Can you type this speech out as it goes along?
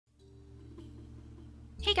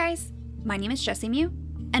Hey guys, my name is JessiMew,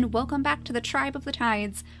 and welcome back to the Tribe of the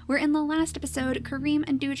Tides, where in the last episode, Koreme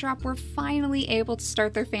and Dewdrop were finally able to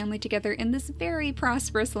start their family together in this very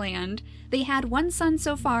prosperous land. They had one son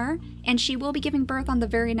so far, and she will be giving birth on the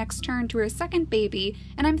very next turn to her second baby,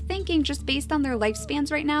 and I'm thinking just based on their lifespans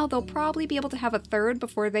right now, they'll probably be able to have a third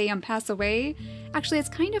before they pass away. Actually, it's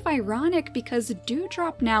kind of ironic because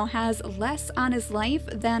Dewdrop now has less on his life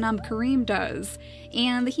than Koreme does.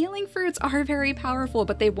 And the healing fruits are very powerful,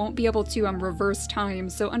 but they won't be able to reverse time.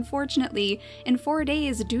 So unfortunately, in 4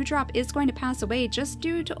 days, Dewdrop is going to pass away just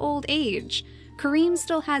due to old age. Koreme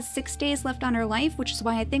still has 6 days left on her life, which is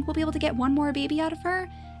why I think we'll be able to get one more baby out of her.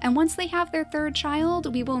 And once they have their third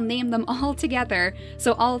child, we will name them all together,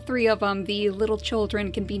 so all three of them, the little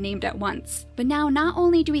children, can be named at once. But now, not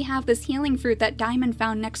only do we have this healing fruit that Diamond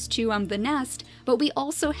found next to the nest, but we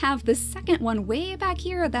also have the second one way back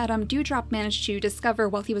here that Dewdrop managed to discover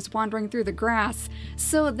while he was wandering through the grass.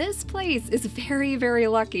 So this place is very, very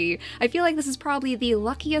lucky. I feel like this is probably the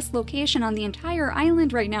luckiest location on the entire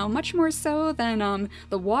island right now, much more so than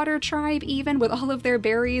the Water Tribe even, with all of their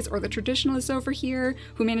berries, or the Traditionalists over here,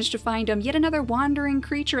 who managed to find yet another wandering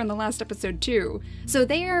creature in the last episode too. So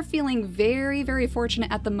they are feeling very, very fortunate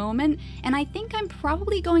at the moment, and I think I'm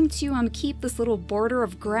probably going to keep this little border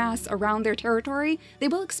of grass around their territory. They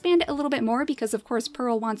will expand it a little bit more because of course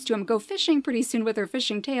Pearl wants to go fishing pretty soon with her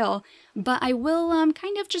fishing tail, but I will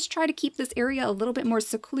kind of just try to keep this area a little bit more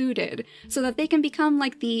secluded so that they can become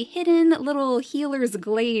like the hidden little healer's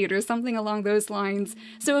glade or something along those lines.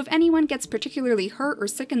 So if anyone gets particularly hurt or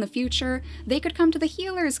sick in the future, they could come to the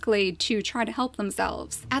healer's glade to try to help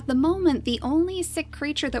themselves. At the moment, the only sick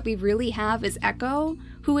creature that we really have is Echo,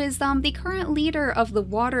 who is the current leader of the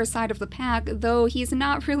water side of the pack, though he's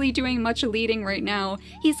not really doing much leading right now.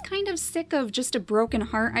 He's kind of sick of just a broken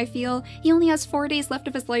heart, I feel. He only has 4 days left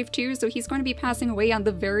of his life too, so he's going to be passing away on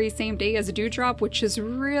the very same day as Dewdrop, which is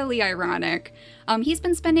really ironic. He's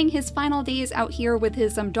been spending his final days out here with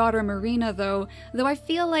his daughter Marina though I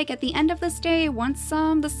feel like at the end of this day, once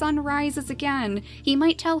the sun rises again, he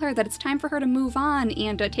might tell her that it's time for her to move on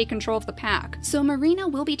and take control of the pack. So Marina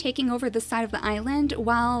will be taking over this side of the island,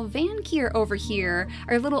 while Vankier over here,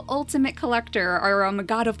 our little ultimate collector, our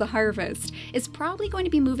god of the harvest, is probably going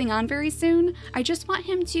to be moving on very soon. I just want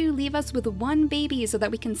him to leave us with one baby so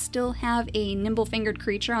that we can still have a nimble-fingered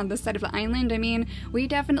creature on this side of the island. I mean, we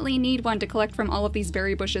definitely need one to collect from all of these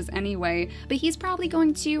berry bushes anyway, but he's probably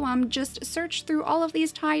going to just search through all of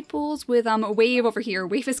these tide pools with Wave over here.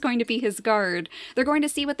 Wave is going to be his guard. They're going to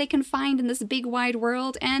see what they can find in this big wide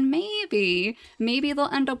world, and maybe they'll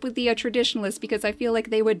end up with the Traditionalist, because I feel like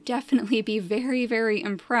they would definitely be very, very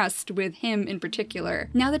impressed with him in particular.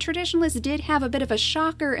 Now, the Traditionalist did have a bit of a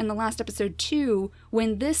shocker in the last episode too,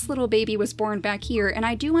 when this little baby was born back here, and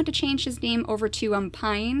I do want to change his name over to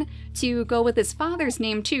Pine to go with his father's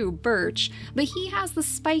name too, Birch, but he has the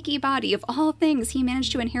spiky body. Of all things, he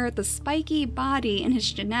managed to inherit the spiky body in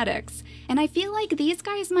his genetics, and I feel like these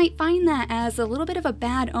guys might find that as a little bit of a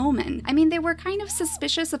bad omen. I mean, they were kind of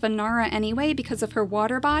suspicious of Inara anyway because of her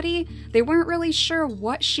water body. They weren't really sure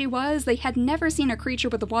what she was. They had never seen a creature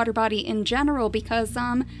with a water body in general because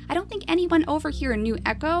I don't think anyone over here knew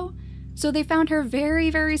Echo. So they found her very,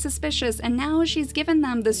 very suspicious, and now she's given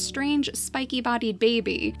them this strange spiky-bodied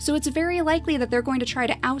baby. So it's very likely that they're going to try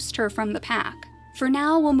to oust her from the pack. For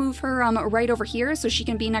now, we'll move her right over here so she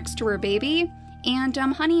can be next to her baby. And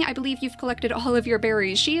Honey, I believe you've collected all of your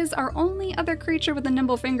berries. She is our only other creature with the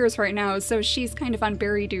nimble fingers right now, so she's kind of on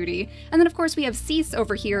berry duty. And then of course we have Cease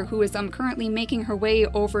over here, who is currently making her way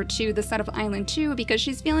over to the side of the island too, because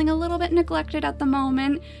she's feeling a little bit neglected at the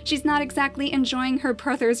moment. She's not exactly enjoying her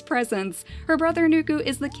brother's presence. Her brother Nuku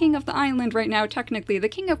is the king of the island right now, technically, the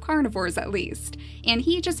king of carnivores at least. And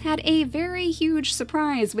he just had a very huge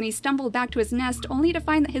surprise when he stumbled back to his nest, only to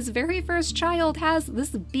find that his very first child has this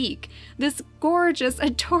beak. This gorgeous,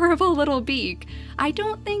 adorable little beak. I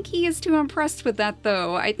don't think he is too impressed with that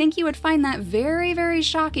though. I think he would find that very, very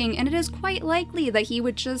shocking, and it is quite likely that he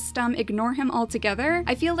would just ignore him altogether.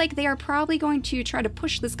 I feel like they are probably going to try to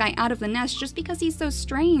push this guy out of the nest just because he's so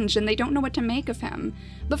strange and they don't know what to make of him.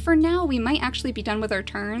 But for now, we might actually be done with our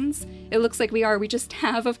turns. It looks like we are. We just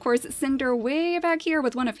have, of course, Cinder way back here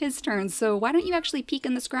with one of his turns, so why don't you actually peek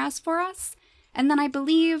in this grass for us? And then I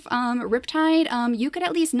believe, Riptide, you could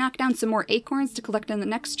at least knock down some more acorns to collect in the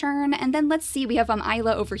next turn. And then let's see, we have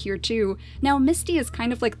Isla over here too. Now Misty is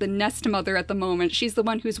kind of like the nest mother at the moment. She's the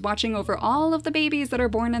one who's watching over all of the babies that are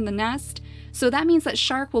born in the nest. So that means that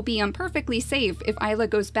Shark will be perfectly safe if Isla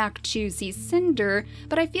goes back to the Cinder,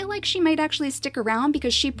 but I feel like she might actually stick around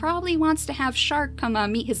because she probably wants to have Shark come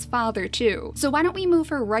meet his father too. So why don't we move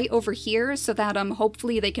her right over here so that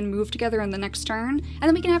hopefully they can move together in the next turn, and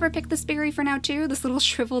then we can have her pick this berry for now too, this little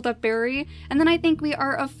shriveled up berry, and then I think we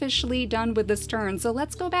are officially done with this turn. So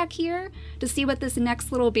let's go back here to see what this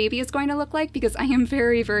next little baby is going to look like, because I am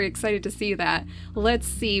very, very excited to see that. Let's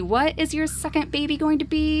see, what is your second baby going to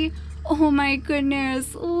be? Oh my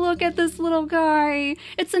goodness, look at this little guy.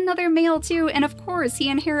 It's another male too, and of course he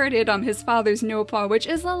inherited his father's no paw, which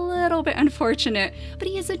is a little bit unfortunate, but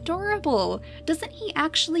he is adorable. Doesn't he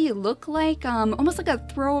actually look like almost like a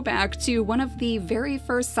throwback to one of the very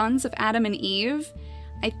first sons of Adam and Eve?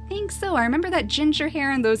 I think so. I remember that ginger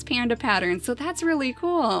hair and those panda patterns, so that's really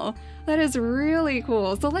cool. That is really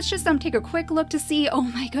cool. So let's just take a quick look to see. Oh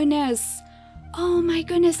my goodness. Oh my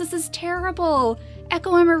goodness, this is terrible.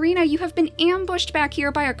 Echo and Marina, you have been ambushed back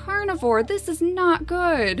here by a carnivore. This is not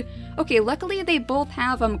good. Okay, luckily they both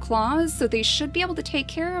have claws, so they should be able to take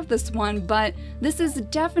care of this one, but this is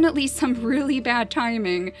definitely some really bad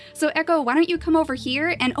timing. So Echo, why don't you come over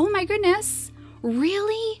here and oh my goodness,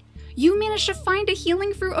 really? You managed to find a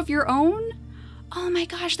healing fruit of your own? Oh my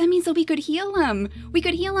gosh, that means that we could heal him. We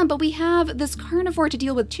could heal him, but we have this carnivore to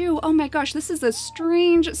deal with too. Oh my gosh, this is a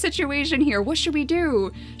strange situation here. What should we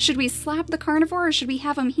do? Should we slap the carnivore or should we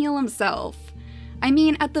have him heal himself? I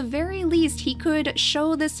mean, at the very least, he could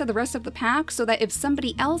show this to the rest of the pack so that if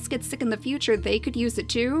somebody else gets sick in the future, they could use it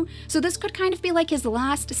too. So this could kind of be like his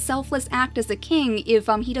last selfless act as a king if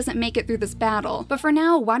he doesn't make it through this battle. But for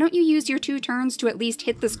now, why don't you use your 2 turns to at least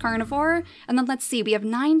hit this carnivore? And then let's see, we have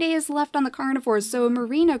 9 days left on the carnivores. So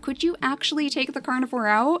Marina, could you actually take the carnivore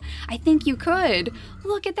out? I think you could.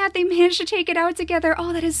 Look at that, they managed to take it out together.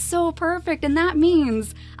 Oh, that is so perfect. And that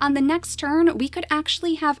means on the next turn, we could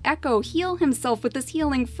actually have Echo heal himself with this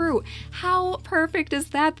healing fruit. How perfect is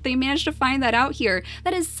that they managed to find that out here?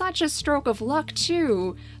 That is such a stroke of luck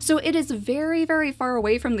too. So it is very, very far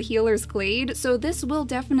away from the healer's glade, so this will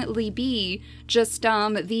definitely be just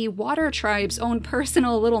the water tribe's own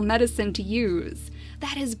personal little medicine to use.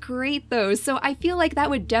 That is great though, so I feel like that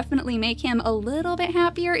would definitely make him a little bit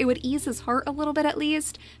happier. It would ease his heart a little bit at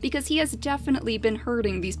least, because he has definitely been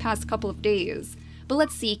hurting these past couple of days. But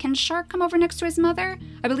let's see, can Shark come over next to his mother?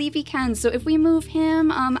 I believe he can, so if we move him,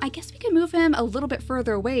 I guess we could move him a little bit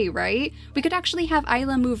further away, right? We could actually have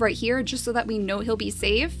Isla move right here just so that we know he'll be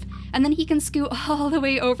safe. And then he can scoot all the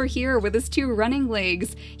way over here with his 2 running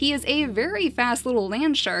legs. He is a very fast little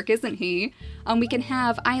land shark, isn't he? We can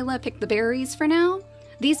have Isla pick the berries for now.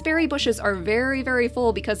 These berry bushes are very, very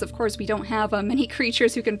full because of course we don't have many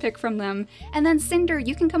creatures who can pick from them. And then Cinder,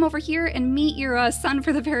 you can come over here and meet your son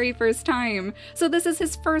for the very first time. So this is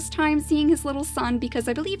his first time seeing his little son because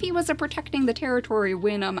I believe he was protecting the territory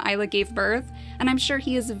when Isla gave birth. And I'm sure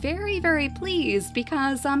he is very, very pleased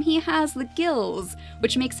because he has the gills,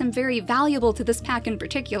 which makes him very valuable to this pack in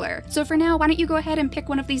particular. So for now, why don't you go ahead and pick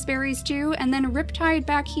one of these berries too, and then Riptide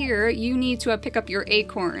back here, you need to pick up your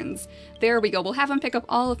acorns. There we go, we'll have him pick up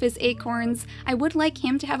all of his acorns. I would like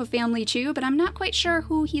him to have a family too, but I'm not quite sure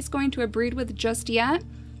who he's going to breed with just yet.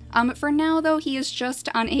 For now though, he is just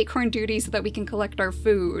on acorn duty so that we can collect our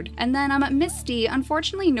food. And then Misty,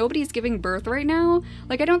 unfortunately nobody's giving birth right now.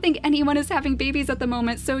 Like I don't think anyone is having babies at the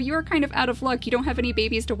moment, so you're kind of out of luck. You don't have any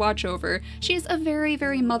babies to watch over. She is a very,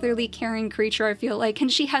 very motherly, caring creature, I feel like,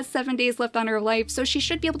 and she has 7 days left on her life, so she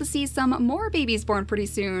should be able to see some more babies born pretty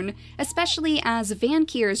soon, especially as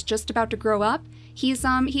Vankir is just about to grow up. He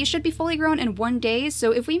should be fully grown in 1 day,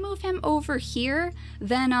 so if we move him over here,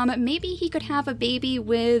 then maybe he could have a baby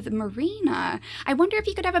with Marina. I wonder if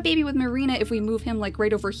he could have a baby with Marina if we move him like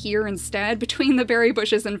right over here instead, between the berry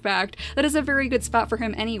bushes in fact. That is a very good spot for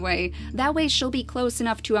him anyway. That way she'll be close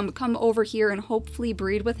enough to come over here and hopefully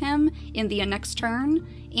breed with him in the next turn.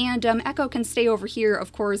 And Echo can stay over here,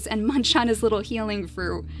 of course, and munch on his little healing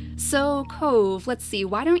fruit. So, Cove, let's see,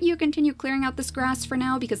 why don't you continue clearing out this grass for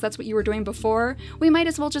now, because that's what you were doing before. We might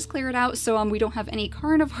as well just clear it out so we don't have any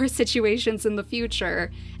carnivore situations in the future.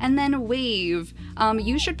 And then Wave,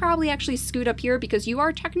 you should probably actually scoot up here because you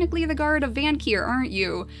are technically the guard of Vankir, aren't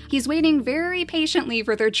you? He's waiting very patiently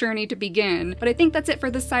for their journey to begin. But I think that's it for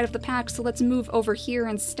this side of the pack, so let's move over here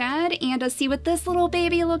instead and see what this little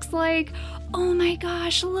baby looks like. Oh my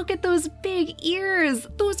gosh, look at those big ears.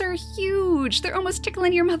 Those are huge. They're almost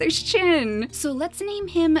tickling your mother's his chin. So let's name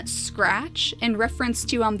him Scratch, in reference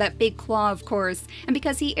to that big claw, of course. And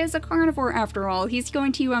because he is a carnivore after all, he's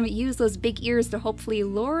going to use those big ears to hopefully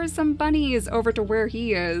lure some bunnies over to where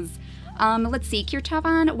he is. Let's see,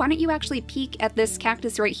 Kirtavan, why don't you actually peek at this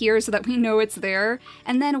cactus right here so that we know it's there?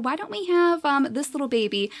 And then why don't we have this little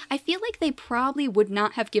baby? I feel like they probably would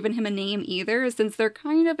not have given him a name either, since they're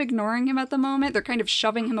kind of ignoring him at the moment. They're kind of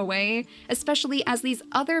shoving him away, especially as these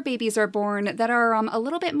other babies are born that are a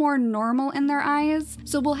little bit more normal in their eyes.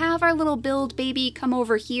 So we'll have our little build baby come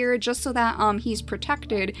over here just so that he's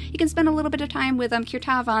protected. You can spend a little bit of time with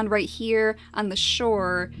Kirtavan right here on the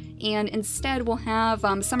shore, and instead we'll have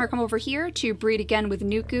Summer come over here to breed again with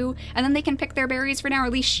Nuku, and then they can pick their berries for now, or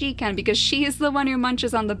at least she can, because she is the one who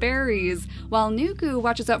munches on the berries, while Nuku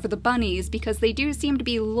watches out for the bunnies, because they do seem to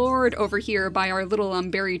be lured over here by our little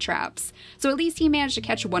berry traps. So at least he managed to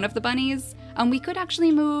catch one of the bunnies. We could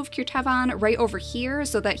actually move Kirtavan right over here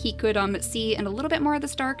so that he could see in a little bit more of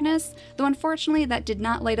this darkness, though unfortunately that did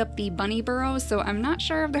not light up the bunny burrow, so I'm not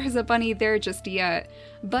sure if there's a bunny there just yet.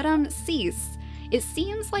 But Cease, it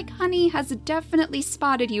seems like Honey has definitely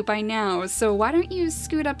spotted you by now, so why don't you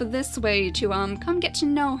scoot up this way to come get to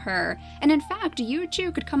know her? And in fact, you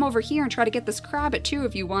two could come over here and try to get this crabbit too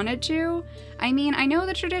if you wanted to. I mean, I know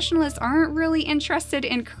the traditionalists aren't really interested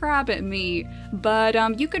in crabbit meat,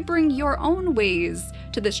 but you could bring your own ways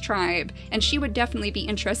to this tribe, and she would definitely be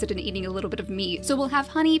interested in eating a little bit of meat. So we'll have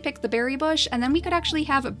Honey pick the berry bush, and then we could actually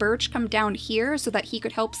have Birch come down here so that he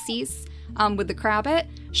could help Cease with the crabbit.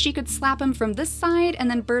 She could slap him from this side, and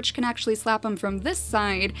then Birch can actually slap him from this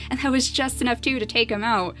side, and that was just enough too to take him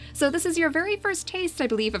out. So this is your very first taste, I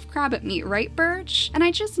believe, of crabbit meat, right, Birch? And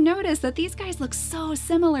I just noticed that these guys look so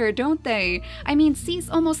similar, don't they? I mean, Cease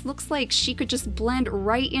almost looks like she could just blend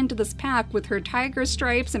right into this pack with her tiger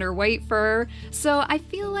stripes and her white fur. So I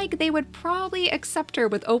feel like they would probably accept her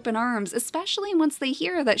with open arms, especially once they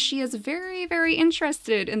hear that she is very, very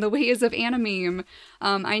interested in the ways of Animeme.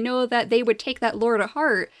 I know that they would take that lore to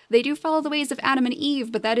heart. They do follow the ways of Adam and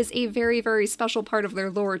Eve, but that is a very, very special part of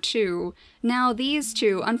their lore too. Now these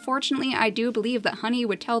two, unfortunately, I do believe that Honey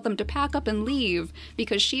would tell them to pack up and leave,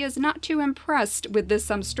 because she is not too impressed with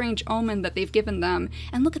this strange omen that they've given them.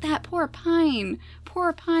 And look at that, poor Pine!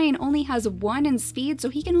 Poor Pine only has 1 in speed, so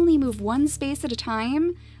he can only move 1 space at a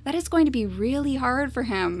time. That is going to be really hard for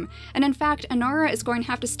him. And in fact, Inara is going to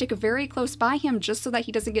have to stick very close by him just so that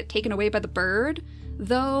he doesn't get taken away by the bird.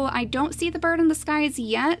 Though I don't see the bird in the skies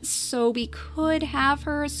yet, so we could have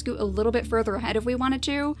her scoot a little bit further ahead if we wanted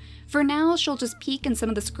to. For now, she'll just peek in some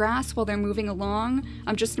of this grass while they're moving along,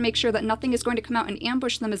 just to make sure that nothing is going to come out and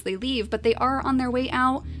ambush them as they leave, but they are on their way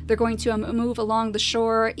out. They're going to move along the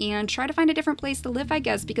shore and try to find a different place to live, I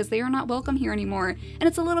guess, because they are not welcome here anymore. And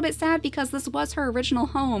it's a little bit sad because this was her original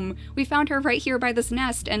home. We found her right here by this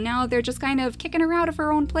nest, and now they're just kind of kicking her out of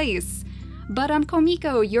her own place. But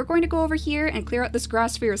Komiko, you're going to go over here and clear out this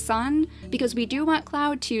grass for your son, because we do want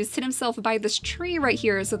Cloud to sit himself by this tree right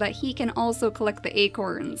here so that he can also collect the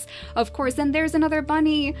acorns. Of course, and there's another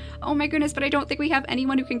bunny. Oh my goodness, but I don't think we have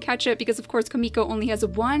anyone who can catch it because of course Komiko only has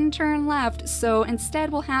 1 turn left, so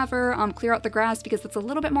instead we'll have her clear out the grass because that's a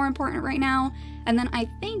little bit more important right now. And then I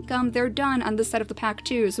think they're done on this side of the pack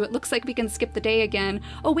too, so it looks like we can skip the day again.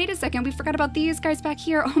 Oh, wait a second, we forgot about these guys back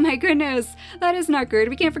here. Oh my goodness, that is not good.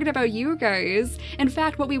 We can't forget about you guys. In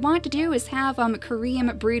fact, what we want to do is have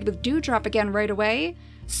Koreme breed with Dewdrop again right away,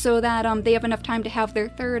 so that they have enough time to have their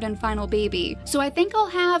 3rd and final baby. So I think I'll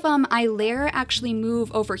have Ilaire actually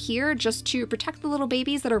move over here just to protect the little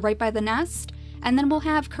babies that are right by the nest. And then we'll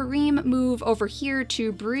have Koreme move over here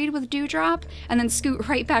to breed with Dewdrop, and then scoot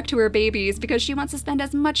right back to her babies because she wants to spend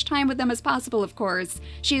as much time with them as possible, of course.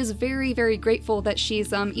 She is very, very grateful that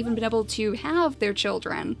she's even been able to have their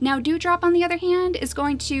children. Now Dewdrop, on the other hand, is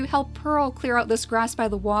going to help Pearl clear out this grass by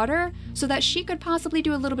the water so that she could possibly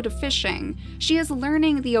do a little bit of fishing. She is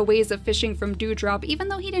learning the ways of fishing from Dewdrop, even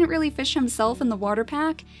though he didn't really fish himself in the water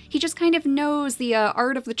pack. He just kind of knows the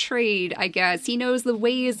art of the trade, I guess. He knows the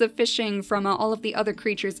ways of fishing from all of the other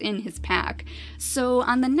creatures in his pack. So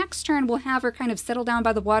on the next turn, we'll have her kind of settle down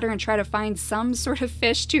by the water and try to find some sort of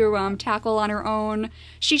fish to tackle on her own.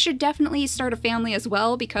 She should definitely start a family as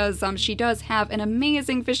well because she does have an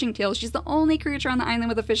amazing fishing tail. She's the only creature on the island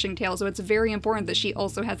with a fishing tail, so it's very important that she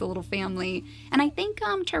also has a little family. And I think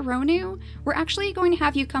Taronu, we're actually going to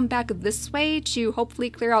have you come back this way to hopefully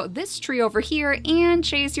clear out this tree over here and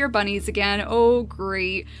chase your bunnies again. Oh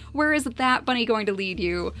great, where is that bunny going to lead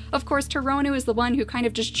you? Of course, Taronu is is the one who kind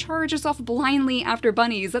of just charges off blindly after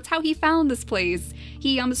bunnies. That's how he found this place.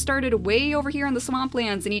 He started way over here in the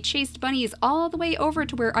swamplands, and he chased bunnies all the way over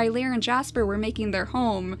to where Eiler and Jasper were making their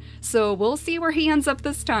home. So we'll see where he ends up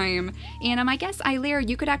this time. And I guess Eiler,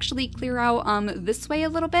 you could actually clear out this way a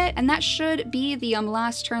little bit, and that should be the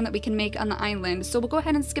last turn that we can make on the island. So we'll go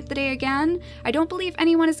ahead and skip the day again. I don't believe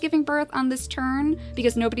anyone is giving birth on this turn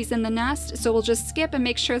because nobody's in the nest, so we'll just skip and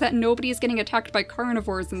make sure that nobody is getting attacked by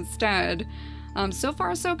carnivores instead. So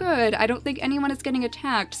far so good. I don't think anyone is getting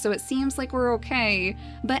attacked, so it seems like we're okay.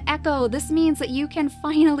 But Echo, this means that you can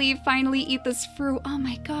finally eat this fruit. Oh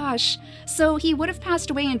my gosh. So he would have passed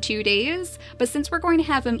away in 2 days, but since we're going to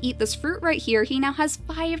have him eat this fruit right here, he now has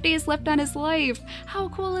 5 days left on his life. How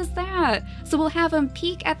cool is that? So we'll have him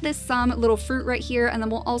peek at this little fruit right here, and then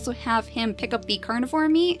we'll also have him pick up the carnivore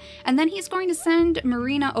meat, and then he's going to send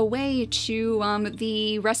Marina away to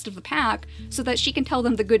the rest of the pack so that she can tell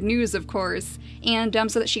them the good news, of course. And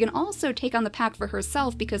so that she can also take on the pack for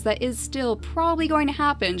herself, because that is still probably going to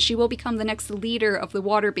happen. She will become the next leader of the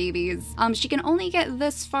water babies. She can only get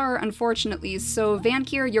this far, unfortunately, so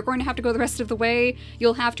Vankier, you're going to have to go the rest of the way.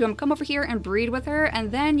 You'll have to come over here and breed with her,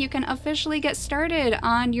 and then you can officially get started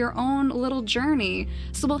on your own little journey.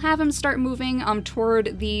 So we'll have him start moving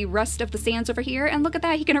toward the rest of the sands over here, and look at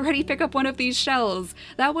that, he can already pick up one of these shells.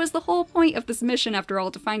 That was the whole point of this mission, after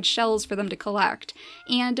all, to find shells for them to collect.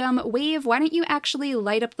 And Wave, why don't you actually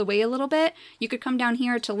light up the way a little bit? You could come down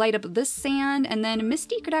here to light up this sand, and then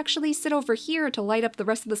Misty could actually sit over here to light up the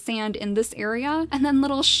rest of the sand in this area. And then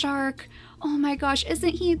little Shark, oh my gosh,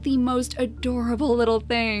 isn't he the most adorable little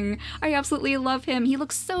thing? I absolutely love him. He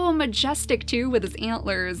looks so majestic too with his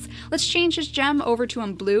antlers. Let's change his gem over to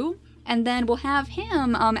blue. And then we'll have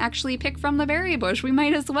him actually pick from the berry bush. We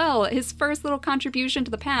might as well. His first little contribution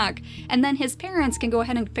to the pack. And then his parents can go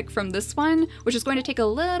ahead and pick from this one, which is going to take a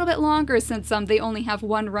little bit longer since they only have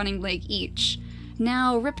one running leg each.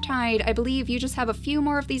 Now, Riptide, I believe you just have a few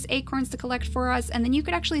more of these acorns to collect for us, and then you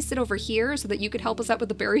could actually sit over here so that you could help us out with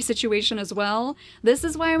the berry situation as well. This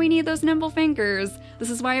is why we need those nimble fingers.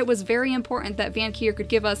 This is why it was very important that Vankier could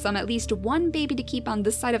give us at least one baby to keep on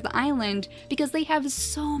this side of the island, because they have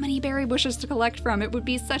so many berry bushes to collect from. It would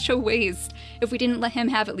be such a waste if we didn't let him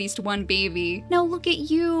have at least one baby. Now look at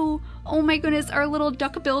you! Oh my goodness, our little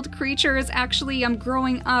duck-billed creature is actually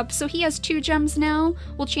growing up. So he has 2 gems now.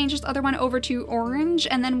 We'll change this other one over to orange,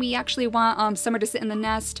 and then we actually want Summer to sit in the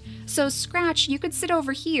nest. So Scratch, you could sit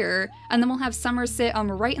over here, and then we'll have Summer sit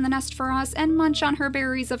right in the nest for us and munch on her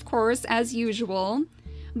berries, of course, as usual.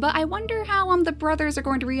 But I wonder how the brothers are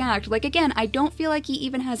going to react. Like, again, I don't feel like he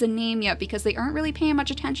even has a name yet because they aren't really paying much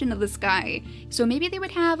attention to this guy. So maybe they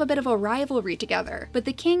would have a bit of a rivalry together. But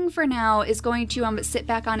the king, for now, is going to sit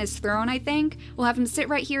back on his throne, I think. We'll have him sit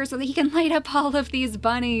right here so that he can light up all of these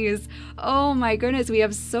bunnies. Oh my goodness, we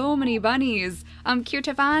have so many bunnies.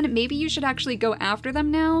 Kirtavan, maybe you should actually go after them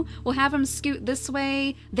now. We'll have him scoot this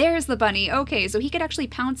way. There's the bunny. Okay, so he could actually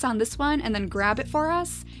pounce on this one and then grab it for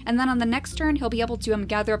us. And then on the next turn, he'll be able to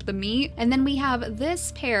gather up the meat. And then we have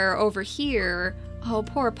this pair over here. Oh,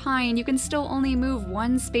 poor Pine, you can still only move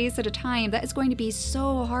one space at a time. That is going to be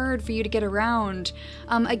so hard for you to get around.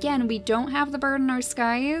 Again, we don't have the bird in our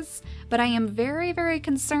skies, but I am very, very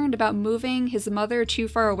concerned about moving his mother too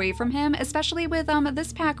far away from him, especially with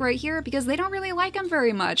this pack right here, because they don't really like him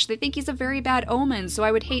very much. They think he's a very bad omen, so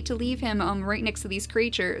I would hate to leave him right next to these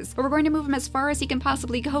creatures. But we're going to move him as far as he can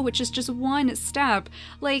possibly go, which is just one step.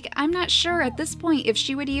 Like, I'm not sure at this point if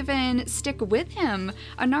she would even stick with him.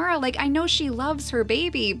 Anara, like, I know she loves her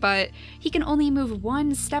baby, but he can only move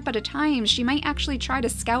one step at a time. She might actually try to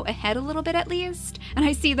scout ahead a little bit at least. And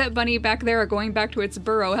I see that bunny back there going back to its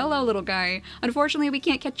burrow. Hello, little guy. Unfortunately, we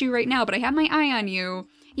can't catch you right now, but I have my eye on you.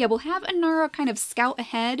 Yeah, we'll have Anara kind of scout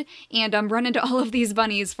ahead and run into all of these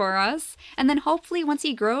bunnies for us. And then hopefully once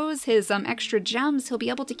he grows his extra gems, he'll be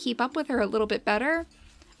able to keep up with her a little bit better.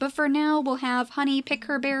 But for now, we'll have Honey pick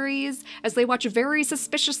her berries as they watch very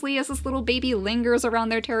suspiciously as this little baby lingers around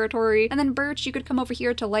their territory. And then Birch, you could come over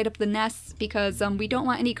here to light up the nests because we don't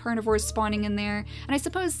want any carnivores spawning in there. And I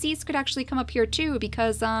suppose Cease could actually come up here too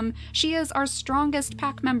because she is our strongest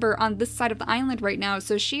pack member on this side of the island right now,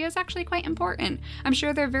 so she is actually quite important. I'm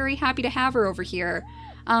sure they're very happy to have her over here.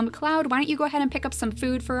 Cloud, why don't you go ahead and pick up some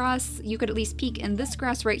food for us? You could at least peek in this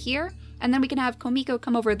grass right here. And then we can have Komiko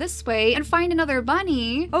come over this way and find another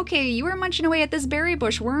bunny. Okay, you were munching away at this berry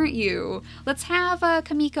bush, weren't you? Let's have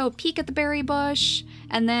Komiko peek at the berry bush.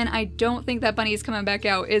 And then I don't think that bunny is coming back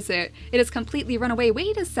out, is it? It has completely run away.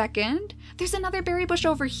 Wait a second. There's another berry bush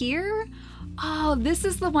over here? Oh, this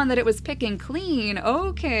is the one that it was picking clean.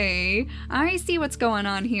 Okay, I see what's going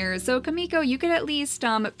on here. So Kamiko, you could at least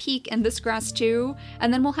peek in this grass too,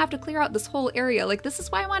 and then we'll have to clear out this whole area. Like, this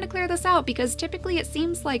is why I want to clear this out, because typically it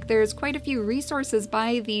seems like there's quite a few resources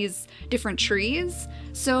by these different trees.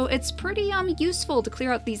 So it's pretty useful to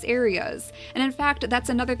clear out these areas. And in fact, that's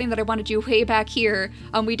another thing that I want to do way back here.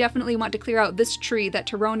 We definitely want to clear out this tree that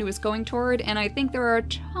Taronu is going toward, and I think there are a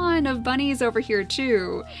ton of bunnies over here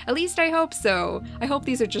too. At least I hope so. I hope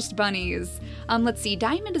these are just bunnies. Let's see,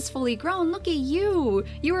 Diamond is fully grown. Look at you!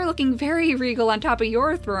 You are looking very regal on top of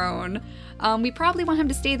your throne. We probably want him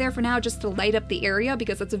to stay there for now just to light up the area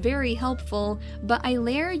because that's very helpful, but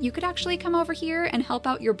Ailair, you could actually come over here and help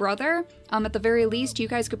out your brother. At the very least, you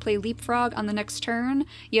guys could play leapfrog on the next turn.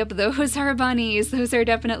 Yep, those are bunnies. Those are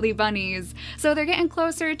definitely bunnies. So they're getting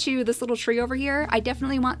closer to this little tree over here. I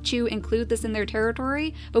definitely want to include this in their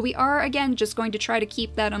territory, but we are, again, just going to try to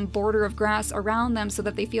keep that border of grass around them so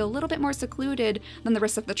that they feel a little bit more secluded than the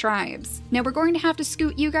rest of the tribes. Now we're going to have to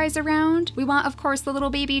scoot you guys around. We want, of course, the little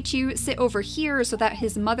baby to sit over here so that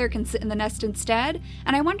his mother can sit in the nest instead.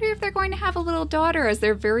 And I wonder if they're going to have a little daughter as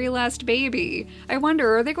their very last baby. I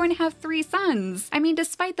wonder, are they going to have 3 sons? I mean,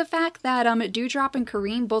 despite the fact that Dewdrop and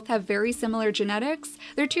Koreme both have very similar genetics,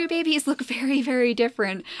 their 2 babies look very, very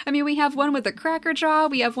different. I mean, we have one with a cracker jaw,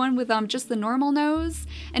 we have one with just the normal nose,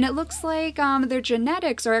 and it looks like their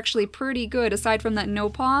genetics are actually pretty good aside from that no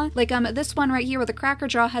paw. Like this one right here with the cracker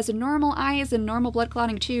jaw has normal eyes and normal blood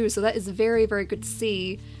clotting too, so that is very, very good to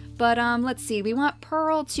see. But let's see, we want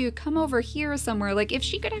Pearl to come over here somewhere. Like, if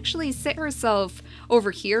she could actually sit herself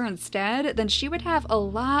over here instead, then she would have a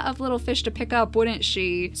lot of little fish to pick up, wouldn't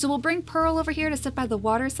she? So we'll bring Pearl over here to sit by the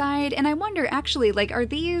water side, and I wonder, actually, like, are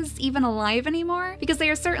these even alive anymore? Because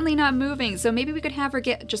they are certainly not moving, so maybe we could have her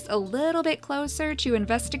get just a little bit closer to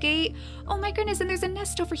investigate. Oh my goodness, and there's a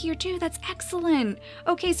nest over here too, that's excellent!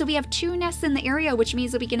 Okay, so we have 2 nests in the area, which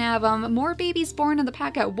means that we can have more babies born in the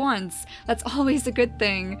pack at once. That's always a good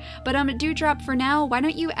thing. But Dewdrop, for now, why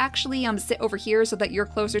don't you actually sit over here so that you're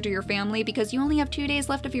closer to your family, because you only have 2 days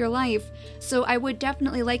left of your life. So I would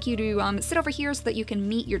definitely like you to sit over here so that you can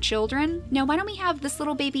meet your children. Now, why don't we have this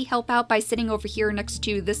little baby help out by sitting over here next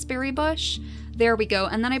to this berry bush? There we go,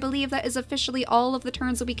 and then I believe that is officially all of the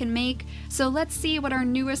turns that we can make. So let's see what our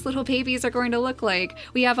newest little babies are going to look like.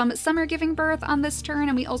 We have Summer giving birth on this turn,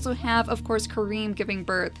 and we also have, of course, Koreme giving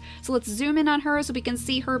birth. So let's zoom in on her so we can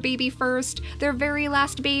see her baby first, their very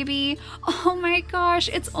last baby. Oh my gosh,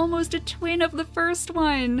 it's almost a twin of the first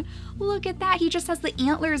one. Look at that, he just has the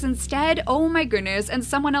antlers instead. Oh my goodness, and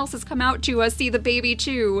someone else has come out to see the baby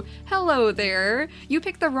too. Hello there. You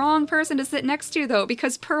picked the wrong person to sit next to though,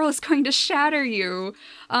 because Pearl is going to shatter you.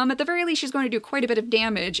 At the very least, she's going to do quite a bit of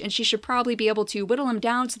damage, and she should probably be able to whittle him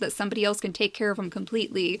down so that somebody else can take care of him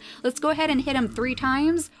completely. Let's go ahead and hit him 3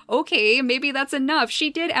 times. Okay, maybe that's enough. She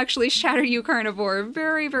did actually shatter you, carnivore.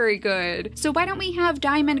 Very, very good. So why don't we have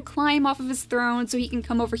Diamond climb off of his throne so he can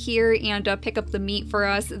come over here and pick up the meat for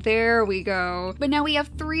us. There we go. But now we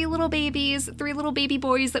have 3 little babies, 3 little baby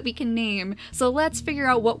boys that we can name. So let's figure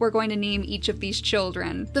out what we're going to name each of these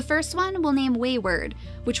children. The first one we'll name Wayward,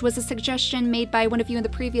 which was a suggestion made by one of you in the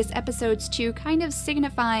previous episodes to kind of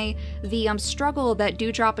signify the struggle that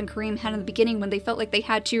Dewdrop and Koreme had in the beginning when they felt like they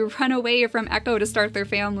had to run away from Echo to start their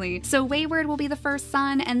family. So Wayward will be the first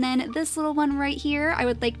son, and then this little one right here I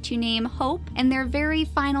would like to name Hope, and their very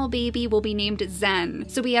final baby will be named Zen.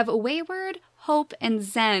 So we have Wayward, Hope, and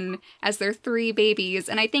Zen as their 3 babies,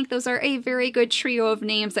 and I think those are a very good trio of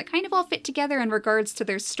names that kind of all fit together in regards to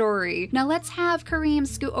their story. Now let's have Koreme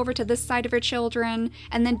scoot over to this side of her children,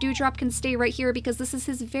 and then Dewdrop can stay right here because this is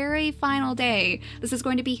his very final day. This is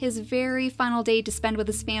going to be his very final day to spend with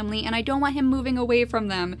his family, and I don't want him moving away from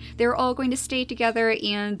them. They're all going to stay together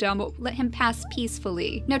and let him pass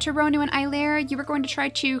peacefully. Now Taronu and Ailair, you were going to try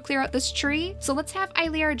to clear out this tree, so let's have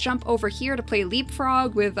Ailair jump over here to play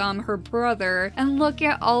leapfrog with her brother. And look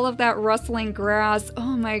at all of that rustling grass.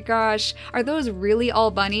 Oh my gosh, are those really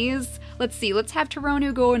all bunnies? Let's see, let's have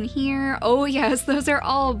Taronu go in here. Oh yes, those are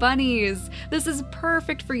all bunnies. This is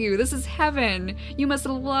perfect for you. This is heaven. You must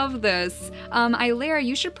love this. Ailair,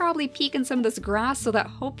 you should probably peek in some of this grass so that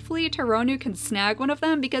hopefully Taronu can snag one of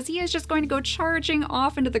them, because he is just going to go charging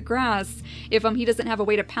off into the grass if he doesn't have a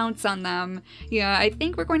way to pounce on them. Yeah, I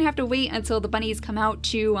think we're going to have to wait until the bunnies come out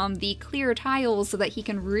to the clear tiles so that he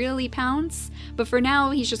can really pounce. But for now,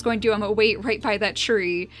 he's just going to wait right by that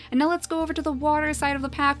tree. And now let's go over to the water side of the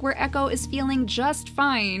pack where Echo is feeling just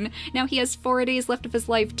fine. Now he has 4 days left of his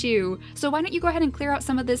life too. So why don't you go ahead and clear out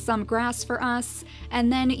some of this grass for us,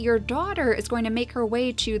 and then your daughter is going to make her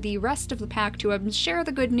way to the rest of the pack to share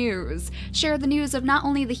the good news. Share the news of not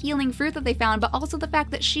only the healing fruit that they found, but also the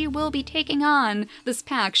fact that she will be taking on this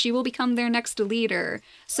pack. She will become their next leader.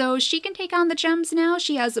 So she can take on the gems now.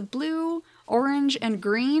 She has blue, orange, and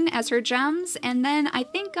green as her gems, and then I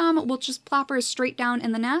think we'll just plop her straight down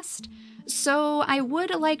in the nest. So I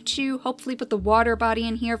would like to hopefully put the water body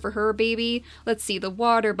in here for her baby. Let's see, the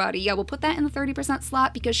water body. Yeah, we'll put that in the 30%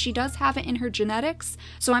 slot because she does have it in her genetics.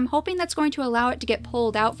 So I'm hoping that's going to allow it to get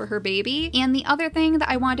pulled out for her baby. And the other thing that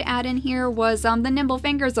I wanted to add in here was the nimble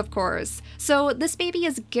fingers, of course. So this baby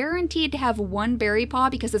is guaranteed to have 1 berry paw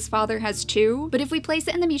because his father has 2. But if we place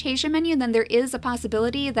it in the mutation menu, then there is a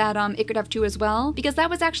possibility that it could have 2 as well. Because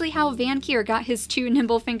that was actually how Vankier got his 2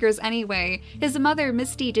 nimble fingers anyway. His mother,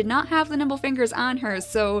 Misty, did not have the nimble fingers on her,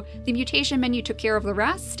 so the mutation menu took care of the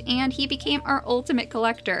rest, and he became our ultimate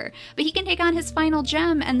collector. But he can take on his final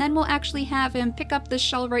gem, and then we'll actually have him pick up this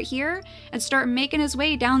shell right here and start making his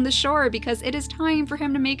way down the shore because it is time for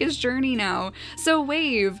him to make his journey now. So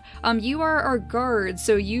Wave, you are our guard,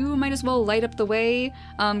 so you might as well light up the way,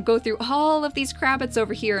 go through all of these crabbits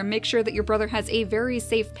over here and make sure that your brother has a very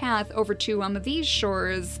safe path over to these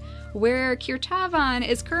shores, where Kirtavan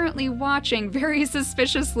is currently watching very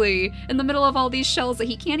suspiciously in the middle of all these shells that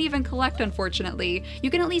he can't even collect, unfortunately. You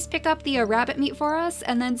can at least pick up the rabbit meat for us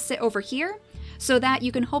and then sit over here so that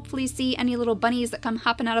you can hopefully see any little bunnies that come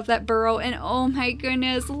hopping out of that burrow. And oh my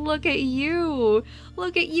goodness, look at you!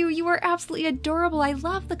 Look at you, you are absolutely adorable. I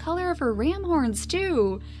love the color of her ram horns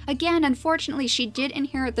too. Again, unfortunately, she did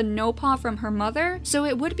inherit the no paw from her mother, so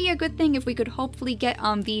it would be a good thing if we could hopefully get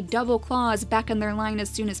the double claws back in their line as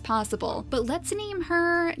soon as possible. But let's name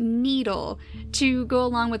her Needle to go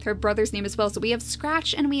along with her brother's name as well. So we have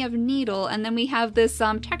Scratch and we have Needle, and then we have this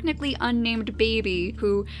technically unnamed baby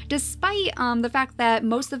who, despite the fact that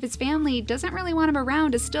most of his family doesn't really want him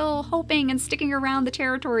around, is still hoping and sticking around the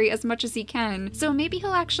territory as much as he can. So maybe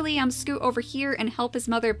he'll actually scoot over here and help his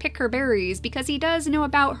mother pick her berries, because he does know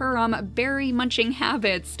about her berry munching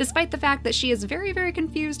habits, despite the fact that she is very, very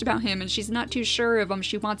confused about him and she's not too sure if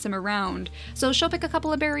she wants him around. So she'll pick a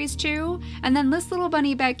couple of berries too, and then this little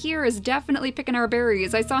bunny back here is definitely picking our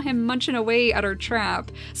berries. I saw him munching away at our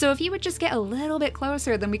trap. So if he would just get a little bit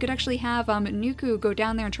closer, then we could actually have Nuku go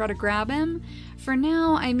down there and try to grab him. For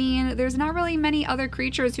now, I mean, there's not really many other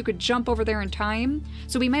creatures who could jump over there in time,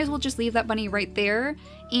 so we might as well just leave that bunny right there.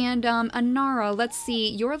 And Anara, let's see,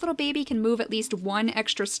 your little baby can move at least 1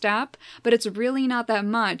 extra step, but it's really not that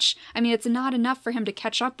much. I mean, it's not enough for him to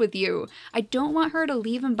catch up with you. I don't want her to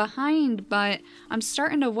leave him behind, but I'm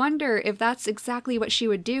starting to wonder if that's exactly what she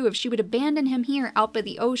would do, if she would abandon him here out by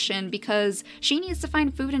the ocean, because she needs to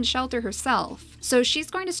find food and shelter herself. So she's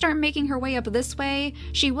going to start making her way up this way.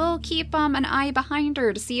 She will keep an eye behind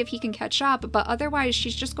her to see if he can catch up, but otherwise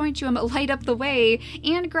she's just going to light up the way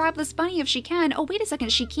and grab this bunny if she can. Oh, wait a second,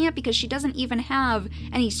 she can't because she doesn't even have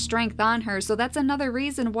any strength on her, so that's another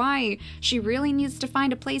reason why she really needs to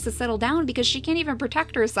find a place to settle down, because she can't even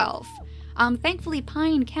protect herself. Thankfully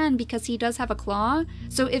Pine can, because he does have a claw,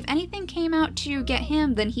 so if anything came out to get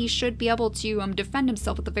him, then he should be able to defend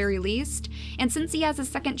himself at the very least. And since he has a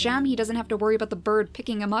second gem, he doesn't have to worry about the bird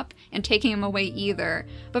picking him up and taking him away either.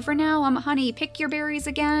 But for now, honey, pick your berries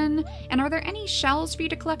again. And are there any shells for you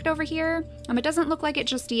to collect over here? It doesn't look like it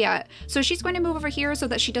just yet. So she's going to move over here so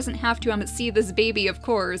that she doesn't have to see this baby, of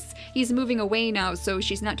course. He's moving away now, so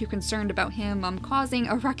she's not too concerned about him causing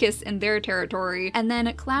a ruckus in their territory. And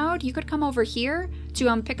then Cloud, you could come over here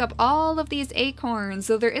to pick up all of these acorns.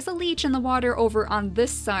 So there is a leech in the water over on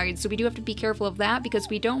this side, so we do have to be careful of that because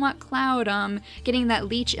we don't want Cloud getting that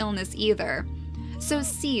leech illness either. So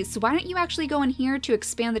Cease, why don't you actually go in here to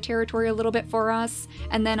expand the territory a little bit for us,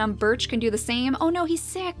 and then Birch can do the same. Oh no, he's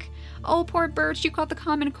sick! Oh, poor Birch, you caught the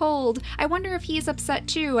common cold. I wonder if he's upset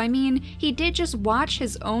too. I mean, he did just watch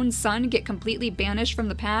his own son get completely banished from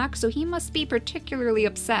the pack, so he must be particularly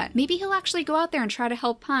upset. Maybe he'll actually go out there and try to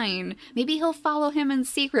help Pine. Maybe he'll follow him in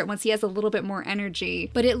secret once he has a little bit more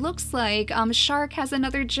energy. But it looks like Shark has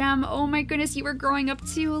another gem. Oh my goodness, you are growing up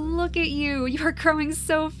too. Look at you. You are growing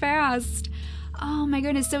so fast. Oh my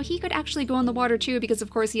goodness, so he could actually go in the water too because of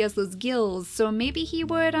course he has those gills, so maybe he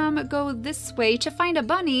would go this way to find a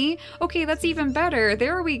bunny. Okay, that's even better.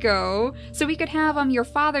 There we go. So we could have your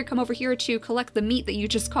father come over here to collect the meat that you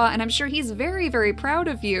just caught, and I'm sure he's very, very proud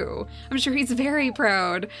of you. I'm sure he's very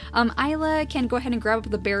proud. Isla can go ahead and grab up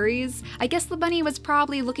the berries. I guess the bunny was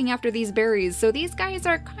probably looking after these berries, so these guys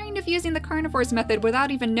are kind kind of using the carnivores method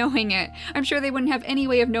without even knowing it. I'm sure they wouldn't have any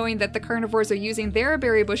way of knowing that the carnivores are using their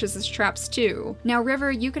berry bushes as traps too. Now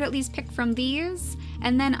River, you could at least pick from these,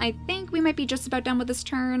 and then I think we might be just about done with this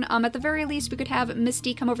turn. At the very least, we could have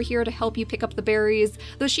Misty come over here to help you pick up the berries,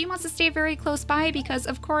 though she wants to stay very close by because,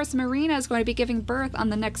 of course, Marina is going to be giving birth on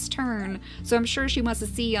the next turn, so I'm sure she wants to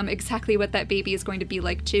see exactly what that baby is going to be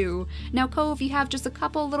like too. Now Cove, you have just a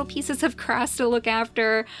couple little pieces of grass to look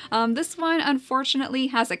after. This one, unfortunately,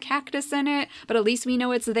 has a cactus in it, but at least we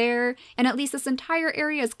know it's there, and at least this entire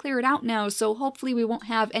area is cleared out now, so hopefully we won't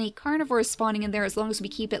have any carnivores spawning in there as long as we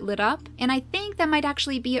keep it lit up. And I think that might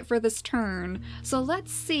actually be it for this turn. So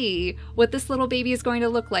let's see what this little baby is going to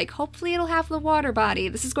look like. Hopefully it'll have the water body.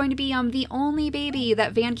 This is going to be the only baby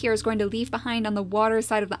that Vankier is going to leave behind on the water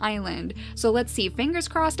side of the island. So let's see, fingers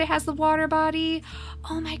crossed it has the water body.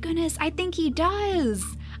 Oh my goodness, I think he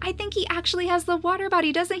does. I think he actually has the water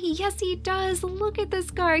body, doesn't he? Yes, he does. Look at this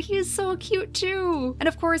guy. He is so cute too. And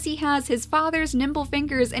of course, he has his father's nimble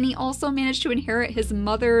fingers, and he also managed to inherit his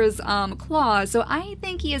mother's claws. So I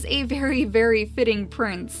think he is a very, very fitting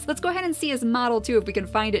prince. Let's go ahead and see his model too, if we can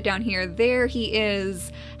find it down here. There he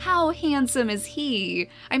is. How handsome is he?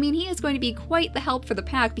 I mean, he is going to be quite the help for the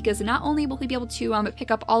pack, because not only will he be able to pick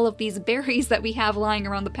up all of these berries that we have lying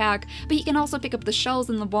around the pack, but he can also pick up the shells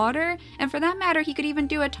in the water. And for that matter, he could even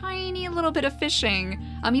do a tiny little bit of fishing.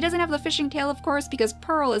 He doesn't have the fishing tail, of course, because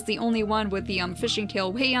Pearl is the only one with the fishing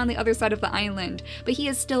tail way on the other side of the island, but he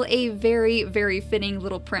is still a very, very fitting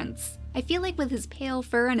little prince. I feel like with his pale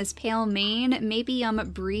fur and his pale mane, maybe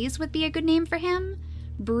Breeze would be a good name for him.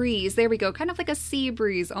 Breeze, there we go, kind of like a sea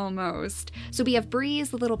breeze almost. So we have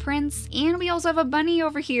Breeze, the little prince, and we also have a bunny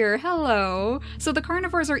over here. Hello. So the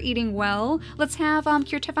carnivores are eating well. Let's have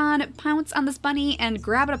Kirtivan pounce on this bunny and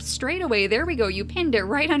grab it up straight away. There we go, you pinned it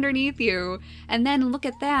right underneath you. And then look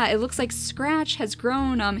at that, it looks like Scratch has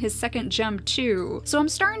grown his second gem too. So I'm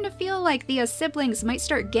starting to feel like the siblings might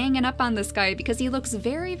start ganging up on this guy because he looks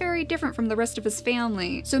very, very different from the rest of his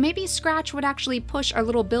family. So maybe Scratch would actually push our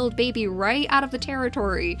little build baby right out of the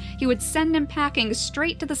territory. He would send him packing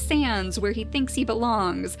straight to the sands where he thinks he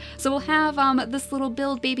belongs. So we'll have this little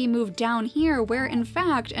build baby move down here where in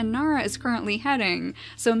fact Inara is currently heading.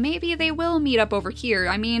 So maybe they will meet up over here.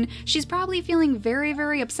 I mean, she's probably feeling very,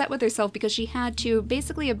 very upset with herself because she had to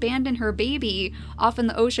basically abandon her baby off in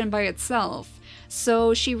the ocean by itself.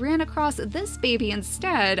 So she ran across this baby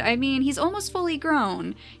instead. I mean, he's almost fully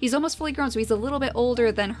grown. He's almost fully grown, so he's a little bit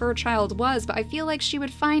older than her child was, but I feel like she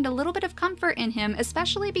would find a little bit of comfort in him,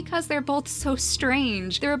 especially because they're both so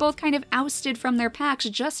strange. They were both kind of ousted from their packs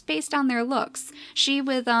just based on their looks. She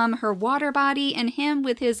with her water body and him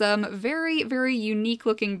with his very, very unique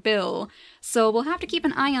looking bill. So we'll have to keep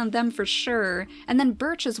an eye on them for sure. And then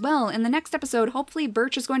Birch as well. In the next episode, hopefully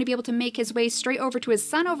Birch is going to be able to make his way straight over to his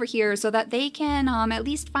son over here so that they can at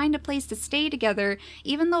least find a place to stay together,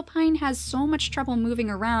 even though Pine has so much trouble moving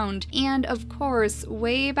around. And of course,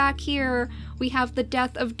 way back here, we have the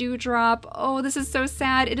death of Dewdrop. Oh, this is so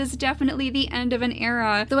sad. It is definitely the end of an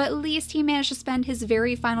era, though at least he managed to spend his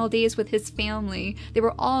very final days with his family. They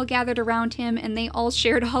were all gathered around him and they all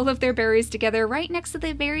shared all of their berries together right next to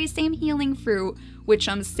the very same healing fruit, which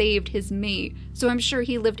saved his mate. So I'm sure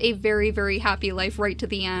he lived a very, very happy life right to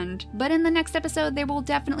the end. But in the next episode, there will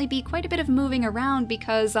definitely be quite a bit of moving around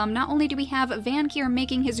because not only do we have Vankier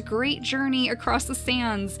making his great journey across the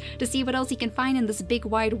sands to see what else he can find in this big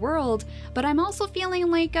wide world, but I'm also feeling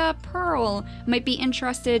like Pearl might be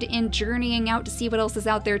interested in journeying out to see what else is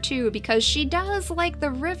out there too, because she does like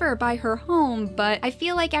the river by her home, but I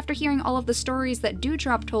feel like after hearing all of the stories that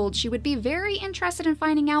Dewdrop told, she would be very interested in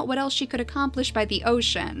finding out what else she could accomplish by the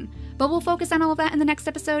ocean. But we'll focus on all of that in the next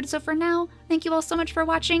episode, so for now, thank you all so much for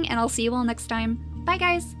watching, and I'll see you all next time. Bye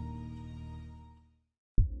guys!